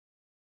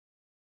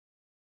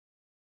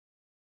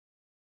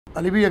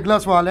علی بھی اگلا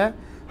سوال ہے،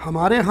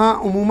 ہمارے ہاں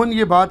عموماً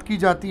یہ بات کی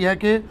جاتی ہے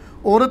کہ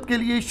عورت کے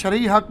لیے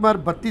شرعی حق مہر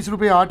 32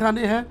 روپے 8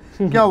 آنے ہے،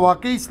 کیا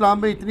واقعی اسلام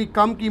میں اتنی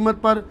کم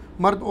قیمت پر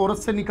مرد عورت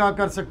سے نکاح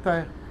کر سکتا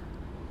ہے؟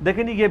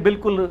 دیکھیں یہ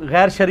بالکل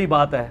غیر شرعی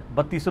بات ہے،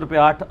 32 روپے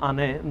 8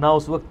 آنے، نہ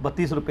اس وقت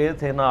 32 روپے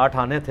تھے نہ 8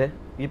 آنے تھے،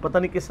 یہ پتہ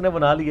نہیں کس نے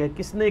بنا لی ہے،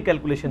 کس نے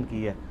کیلکولیشن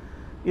کی ہے۔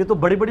 یہ تو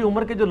بڑی بڑی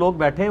عمر کے جو لوگ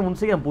بیٹھے ہیں ان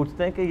سے ہی ہم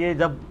پوچھتے ہیں کہ یہ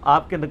جب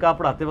آپ کے نکاح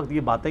پڑھاتے وقت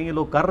یہ باتیں یہ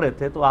لوگ کر رہے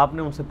تھے تو آپ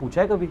نے ان سے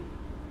پوچھا ہے کبھی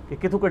کہ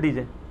کتوں کٹی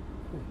جائے؟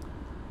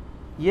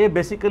 یہ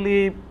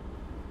بیسیکلی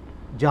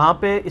جہاں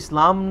پہ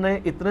اسلام نے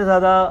اتنے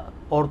زیادہ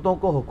عورتوں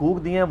کو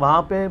حقوق دیے ہیں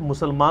وہاں پہ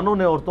مسلمانوں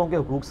نے عورتوں کے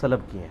حقوق سلب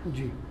کیے ہیں۔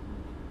 جی،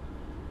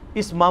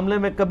 اس معاملے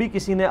میں کبھی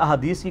کسی نے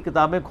احادیث کی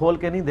کتابیں کھول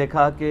کے نہیں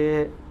دیکھا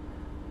کہ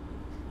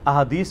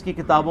احادیث کی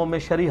کتابوں میں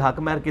شرعی حق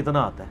مہر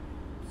کتنا آتا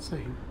ہے۔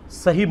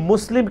 صحیح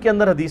مسلم کے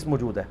اندر حدیث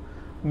موجود ہے،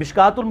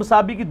 مشکات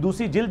المصابیح کی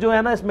دوسری جلد جو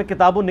ہے نا، اس میں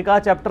کتاب النکاح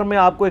چیپٹر میں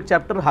آپ کو ایک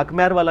چیپٹر حق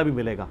مہر والا بھی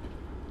ملے گا،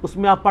 اس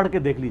میں آپ پڑھ کے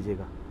دیکھ لیجئے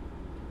گا۔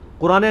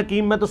 قرآن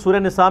حکیم میں تو سورہ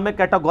نساء میں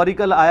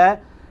کیٹاگوریکل آیا ہے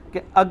کہ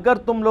اگر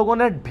تم لوگوں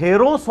نے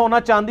ڈھیروں سونا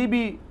چاندی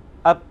بھی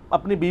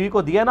اپنی بیوی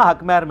کو دیا نا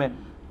حق مہر میں،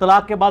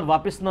 طلاق کے بعد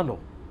واپس نہ لو،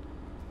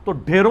 تو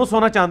ڈھیروں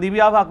سونا چاندی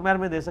بھی آپ حق مہر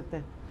میں دے سکتے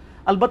ہیں۔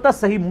 البتہ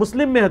صحیح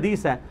مسلم میں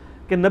حدیث ہے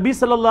کہ نبی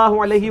صلی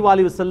اللہ علیہ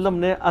وآلہ وسلم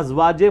نے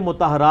ازواج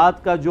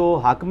مطہرات کا جو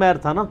حق مہر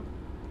تھا نا،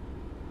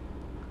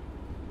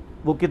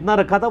 وہ کتنا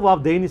رکھا تھا وہ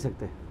آپ دے ہی نہیں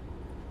سکتے۔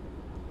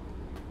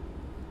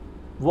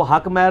 وہ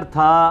حق مہر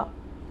تھا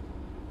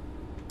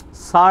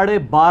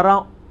 12.5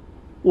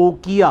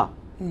 اوقیہ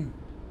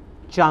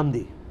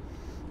چاندی،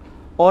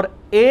 اور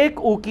ایک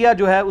اوقیہ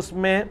جو ہے اس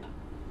میں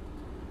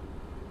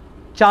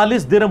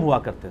 40 درہم ہوا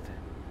کرتے تھے،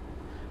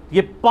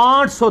 یہ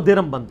 500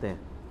 درہم بنتے ہیں،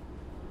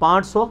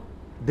 500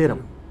 درہم۔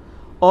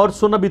 اور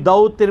سنن ابی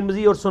داؤد،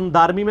 ترمذی اور سنن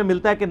دارمی میں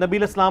ملتا ہے کہ نبی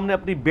علیہ السلام نے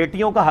اپنی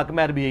بیٹیوں کا حق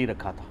مہر بھی یہی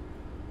رکھا تھا،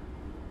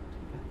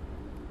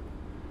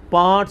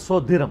 500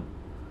 درہم۔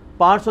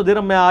 500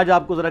 درہم میں آج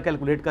آپ کو ذرا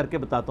کیلکولیٹ کر کے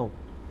بتاتا ہوں۔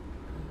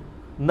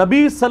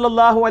 نبی صلی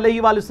اللہ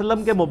علیہ وآلہ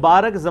وسلم کے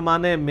مبارک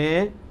زمانے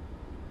میں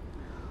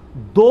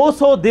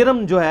 200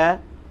 درہم جو ہے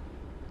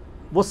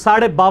وہ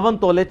 52.5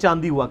 تولے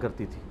چاندی ہوا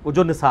کرتی تھی، وہ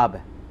جو نصاب ہے،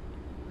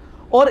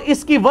 اور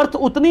اس کی ورتھ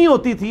اتنی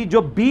ہوتی تھی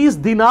جو 20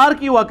 دینار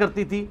کی ہوا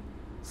کرتی تھی،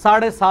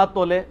 7.5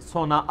 تولے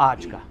سونا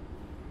آج کا۔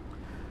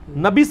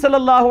 نبی صلی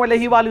اللہ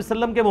علیہ وآلہ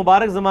وسلم کے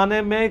مبارک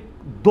زمانے میں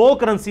 2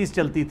 کرنسیز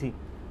چلتی تھیں،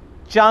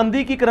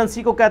 چاندی کی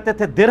کرنسی کو کہتے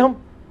تھے درہم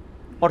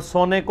اور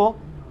سونے کو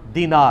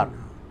دینار۔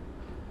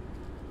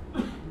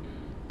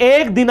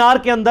 1 دینار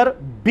کے اندر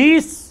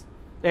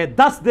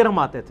 10 درہم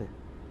آتے تھے،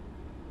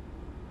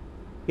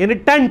 یعنی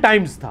 10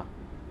 ٹائمز تھا،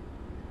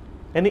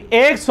 یعنی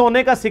 1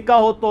 سونے کا سکہ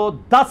ہو تو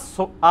 10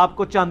 آپ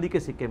کو چاندی کے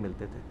سکے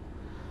ملتے تھے۔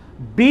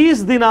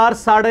 20 دینار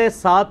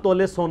 7.5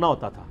 تولے سونا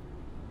ہوتا تھا،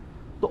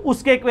 تو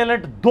اس کے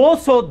ایکویلنٹ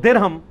 200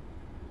 درہم،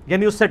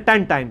 یعنی اس سے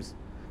 10 ٹائمز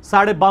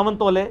 52.5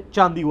 تولے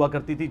چاندی ہوا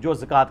کرتی تھی جو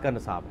زکوٰۃ کا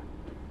نصاب ہے۔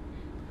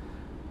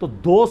 تو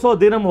 200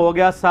 درہم ہو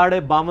گیا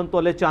 52.5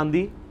 تولے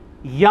چاندی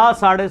یا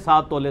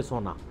 7.5 تولے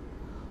سونا،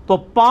 تو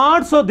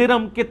 500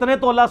 درہم کتنے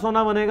تولہ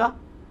سونا بنے گا؟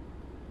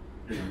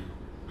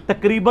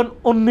 تقریباً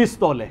 19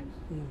 تولے۔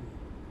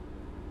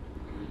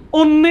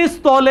 19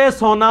 تولے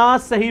سونا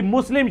صحیح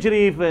مسلم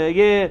شریف،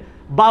 یہ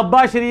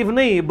بابا شریف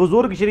نہیں،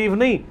 بزرگ شریف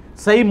نہیں،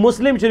 صحیح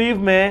مسلم شریف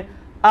میں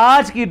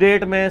آج کی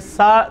ڈیٹ میں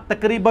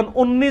تقریباً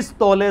 19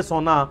 تولے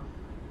سونا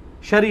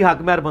شرعی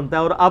حق مہر بنتا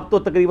ہے، اور اب تو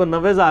تقریباً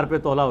 90,000 روپے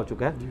تولہ ہو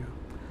چکا ہے،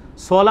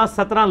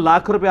 16-17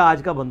 لاکھ روپے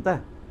آج کا بنتا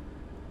ہے۔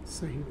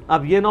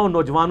 اب یہ نہ ہو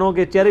نوجوانوں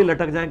کے چہرے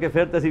لٹک جائیں کہ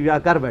پھر تسی بیاہ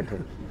کر بیٹھے،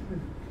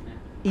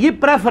 یہ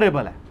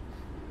پریفریبل ہے۔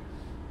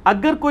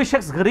 اگر کوئی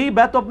شخص غریب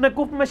ہے تو اپنے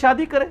کف میں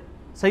شادی کرے،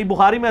 صحیح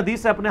بخاری میں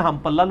حدیث ہے اپنے ہم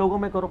پلہ لوگوں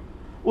میں کرو،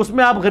 اس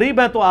میں آپ غریب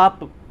ہیں تو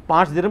آپ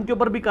 5 درہم کے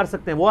اوپر بھی کر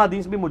سکتے ہیں، وہ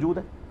حدیث بھی موجود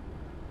ہے۔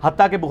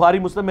 حتیٰ کہ بخاری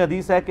مسلم میں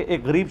حدیث ہے کہ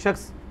ایک غریب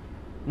شخص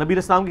نبی علیہ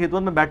السلام کی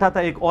خدمت میں بیٹھا تھا،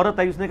 ایک عورت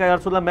آئی، اس نے کہا یا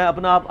رسول اللہ میں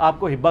اپنا آپ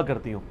کو ہبہ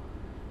کرتی ہوں،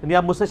 یعنی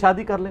آپ مجھ سے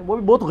شادی کر لیں۔ وہ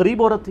بھی بہت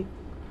غریب عورت تھی،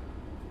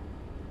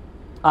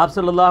 آپ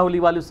صلی اللہ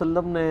علیہ وآلہ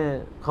وسلم نے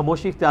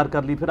خاموشی اختیار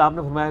کر لی۔ پھر آپ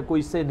نے فرمایا کوئی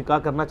اس سے نکاح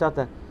کرنا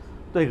چاہتا ہے؟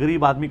 تو ایک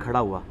غریب آدمی کھڑا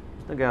ہوا،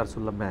 اس نے کہا یا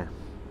رسول اللہ میں۔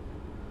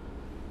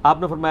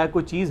 آپ نے فرمایا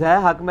کوئی چیز ہے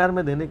حق مہر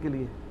میں دینے کے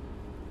لیے؟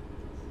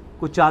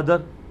 کوئی چادر؟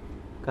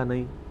 کہا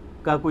نہیں۔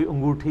 کہا کوئی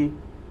انگوٹھی؟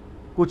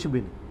 کچھ بھی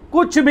نہیں،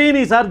 کچھ بھی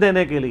نہیں سر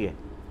دینے کے لیے،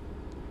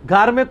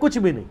 گھر میں کچھ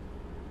بھی نہیں۔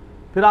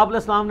 پھر آپ علیہ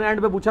السلام نے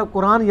اینڈ پہ پوچھا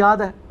قرآن یاد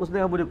ہے؟ اس نے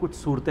کہا مجھے کچھ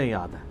صورتیں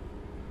یاد ہیں۔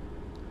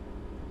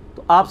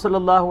 تو آپ صلی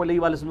اللہ علیہ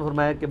وآلہ وسلم نے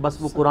فرمایا کہ بس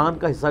وہ قرآن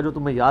کا حصہ جو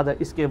تمہیں یاد ہے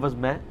اس کے عوض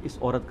میں اس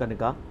عورت کا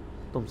نکاح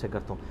تم سے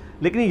کرتا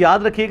ہوں۔ لیکن یاد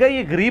رکھیے گا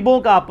یہ غریبوں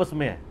کا آپس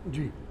میں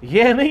ہے،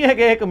 یہ نہیں ہے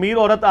کہ ایک امیر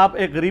عورت آپ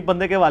ایک غریب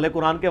بندے کے والے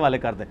قرآن کے والے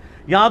کر دیں۔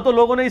 یہاں تو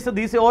لوگوں نے اس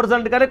حدیث سے اور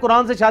زن کرے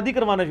قرآن سے شادی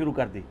کروانا شروع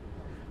کر دی۔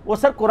 وہ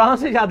سر قرآن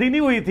سے شادی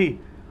نہیں ہوئی تھی،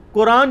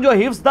 قرآن جو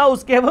حفظ تھا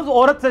اس کے عوض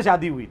عورت سے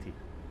شادی ہوئی تھی۔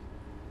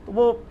 تو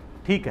وہ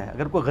ٹھیک ہے،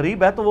 اگر کوئی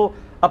غریب ہے تو وہ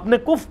اپنے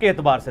کف کے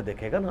اعتبار سے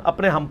دیکھے گا نا،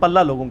 اپنے ہم پلہ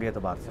لوگوں کے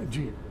اعتبار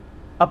سے،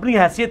 اپنی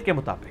حیثیت کے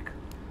مطابق۔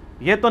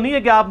 یہ تو نہیں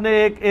ہے کہ آپ نے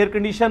ایک ایئر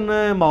کنڈیشن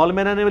ماحول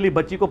میں رہنے والی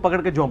بچی کو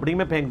پکڑ کے جھونپڑی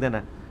میں پھینک دینا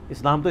ہے،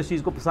 اسلام تو اس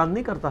چیز کو پسند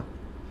نہیں کرتا۔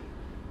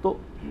 تو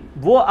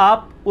وہ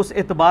آپ اس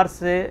اعتبار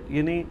سے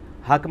یعنی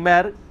حق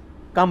مہر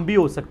کم بھی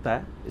ہو سکتا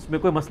ہے، اس میں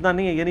کوئی مسئلہ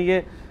نہیں ہے. یعنی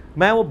یہ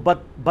میں وہ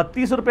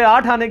 32 روپے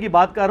 8 آنے کی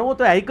بات کر رہا ہوں، وہ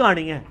تو ہے ہی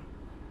کہانی ہے،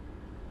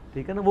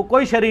 ٹھیک ہے نا، وہ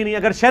کوئی شرعی نہیں.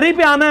 اگر شرعی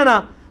پہ آنا ہے نا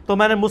تو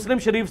میں نے مسلم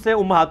شریف سے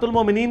امہات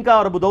المومنین کا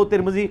اور ابو داؤد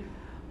ترمذی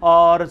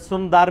اور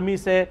سنن دارمی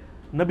سے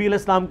نبی علیہ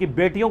السلام کی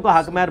بیٹیوں کا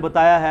حق مہر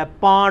بتایا ہے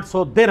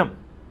 500 درہم.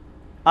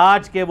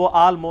 آج کے وہ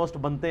آلموسٹ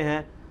بنتے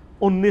ہیں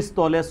 19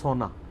 تولے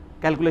سونا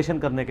کیلکولیشن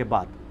کرنے کے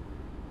بعد،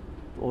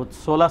 وہ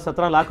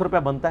 16-17 لاکھ روپے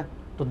بنتا ہے.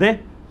 تو دیں،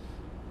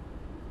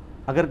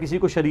 اگر کسی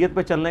کو شریعت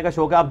پہ چلنے کا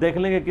شوق ہے، آپ دیکھ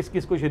لیں گے کس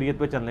کس کو شریعت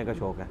پہ چلنے کا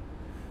شوق ہے،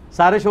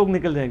 سارے شوق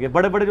نکل جائیں گے.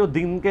 بڑے بڑے جو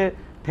دین کے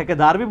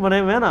ٹھیکیدار بھی بنے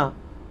ہوئے ہیں نا،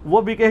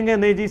 وہ بھی کہیں گے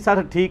نہیں جی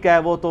سر ٹھیک ہے،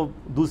 وہ تو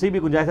دوسری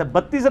بھی گنجائش ہے.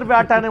 32 روپے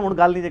 8 آنے ان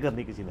گال نہیں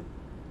کرنی کسی نے،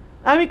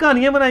 ایویں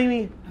کہانیاں بنائی ہوئی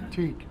ہیں،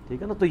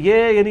 ٹھیک ہے نا. تو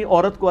یہ یعنی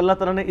عورت کو اللہ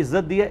تعالیٰ نے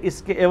عزت دی ہے،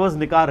 اس کے عوض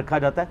نکاح رکھا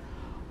جاتا ہے.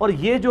 اور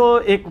یہ جو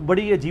ایک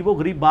بڑی عجیب و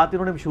غریب بات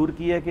انہوں نے مشہور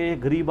کی ہے کہ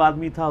ایک غریب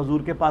آدمی تھا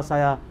حضور کے پاس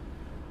آیا،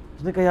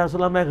 اس نے کہا یا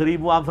رسول اللہ میں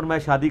غریب ہوں. آپ فرمایا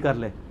شادی کر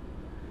لے.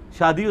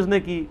 شادی اس نے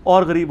کی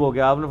اور غریب ہو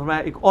گیا. آپ نے فرمایا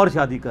ایک اور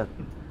شادی کر،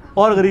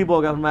 اور غریب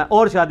ہو گیا. فرمایا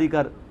اور شادی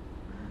کر.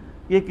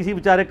 یہ کسی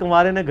بیچارے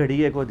کنوارے نے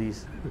گھڑی ہے کوئی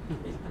حدیث،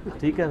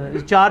 ٹھیک ہے نا،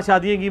 4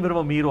 شادیاں کی پھر وہ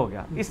امیر ہو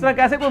گیا. اس طرح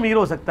کیسے کوئی امیر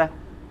ہو سکتا ہے؟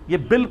 یہ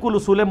بالکل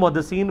اصول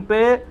محدثین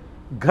پہ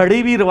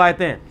گھڑی ہوئی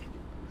روایتیں ہیں.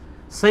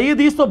 صحیح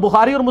حدیث تو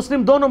بخاری اور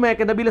مسلم دونوں میں ہے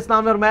کہ نبی علیہ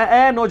السلام نے فرمایا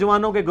اے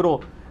نوجوانوں کے گروہ،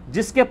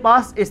 جس کے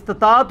پاس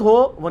استطاعت ہو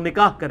وہ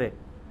نکاح کرے،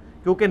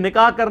 کیونکہ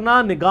نکاح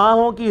کرنا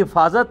نگاہوں کی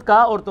حفاظت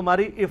کا اور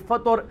تمہاری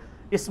عفت اور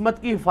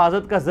عصمت کی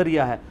حفاظت کا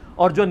ذریعہ ہے،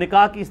 اور جو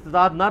نکاح کی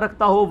استطاعت نہ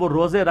رکھتا ہو وہ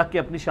روزے رکھ کے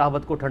اپنی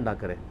شہوت کو ٹھنڈا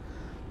کرے.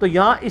 تو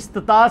یہاں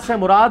استطاعت سے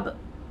مراد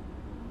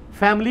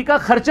فیملی کا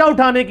خرچہ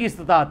اٹھانے کی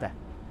استطاعت ہے،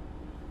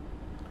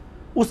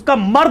 اس کا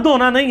مرد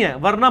ہونا نہیں ہے،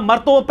 ورنہ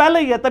مرد تو وہ پہلے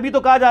ہی ہے، تبھی تو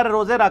کہا جا رہا ہے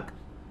روزے رکھ.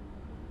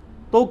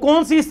 تو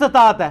کون سی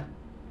استطاعت ہے؟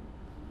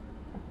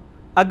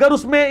 اگر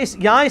اس میں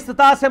یہاں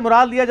استطاعت سے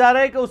مراد لیا جا رہا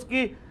ہے کہ اس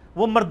کی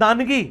وہ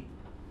مردانگی،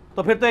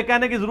 تو پھر تو یہ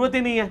کہنے کی ضرورت ہی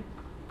نہیں ہے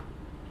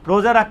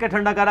روزہ رکھ کے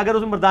ٹھنڈا کر. اگر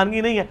اس میں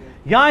مردانگی نہیں ہے،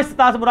 یہاں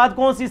استطاعت سے مراد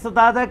کون سی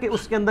استطاعت ہے؟ کہ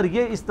اس کے اندر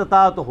یہ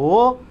استطاعت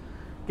ہو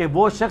کہ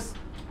وہ شخص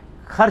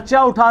خرچہ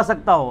اٹھا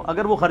سکتا ہو.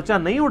 اگر وہ خرچہ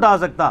نہیں اٹھا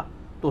سکتا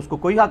تو اس کو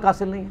کوئی حق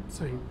حاصل نہیں ہے.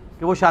 صحیح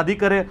کہ وہ شادی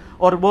کرے.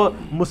 اور وہ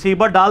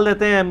مصیبت ڈال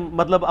دیتے ہیں،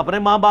 مطلب اپنے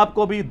ماں باپ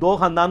کو بھی، 2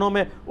 خاندانوں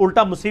میں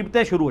الٹا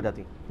مصیبتیں شروع ہو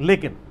جاتی ہیں.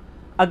 لیکن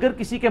اگر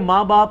کسی کے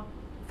ماں باپ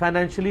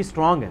فائنینشلی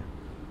سٹرونگ ہیں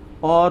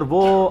اور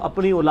وہ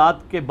اپنی اولاد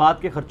کے بعد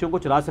کے خرچوں کو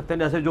چلا سکتے ہیں،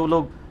 جیسے جو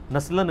لوگ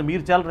نسلاً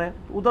امیر چل رہے ہیں،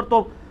 ادھر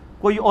تو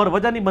کوئی اور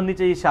وجہ نہیں بننی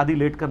چاہیے شادی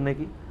لیٹ کرنے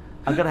کی.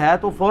 اگر ہے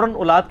تو فوراً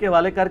اولاد کے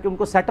حوالے کر کے ان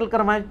کو سیٹل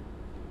کروائیں،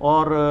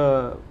 اور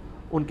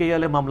ان کے یہ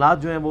والے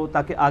معاملات جو ہیں وہ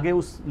تاکہ آگے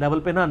اس لیول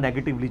پہ نہ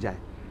نیگیٹیولی جائے.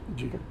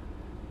 جی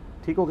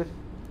ٹھیک ہو گئے.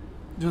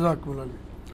 جزاک اللہ.